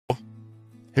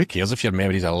Who cares if your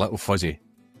memory's a little fuzzy?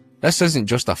 This isn't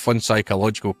just a fun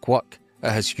psychological quirk, it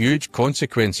has huge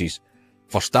consequences.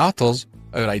 For starters,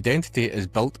 our identity is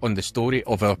built on the story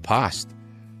of our past.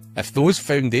 If those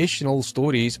foundational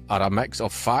stories are a mix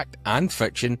of fact and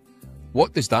fiction,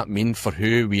 what does that mean for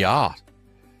who we are?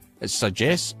 It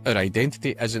suggests our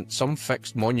identity isn't some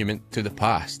fixed monument to the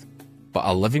past, but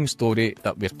a living story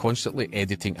that we're constantly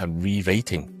editing and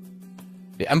rewriting.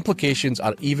 The implications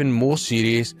are even more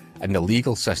serious in the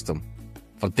legal system.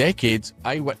 For decades,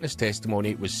 eyewitness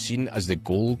testimony was seen as the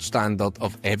gold standard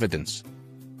of evidence.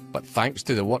 But thanks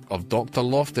to the work of Dr.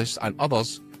 Loftus and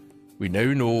others, we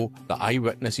now know that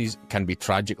eyewitnesses can be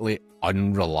tragically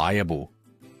unreliable.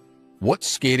 What's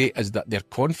scary is that their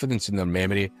confidence in their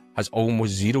memory has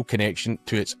almost zero connection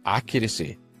to its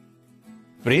accuracy.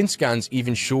 Brain scans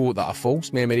even show that a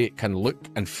false memory can look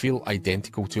and feel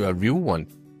identical to a real one.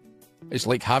 It's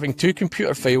like having two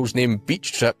computer files named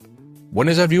Beach Trip. One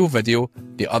is a real video,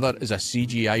 the other is a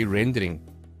CGI rendering.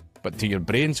 But to your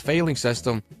brain's filing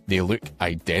system, they look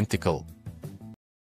identical.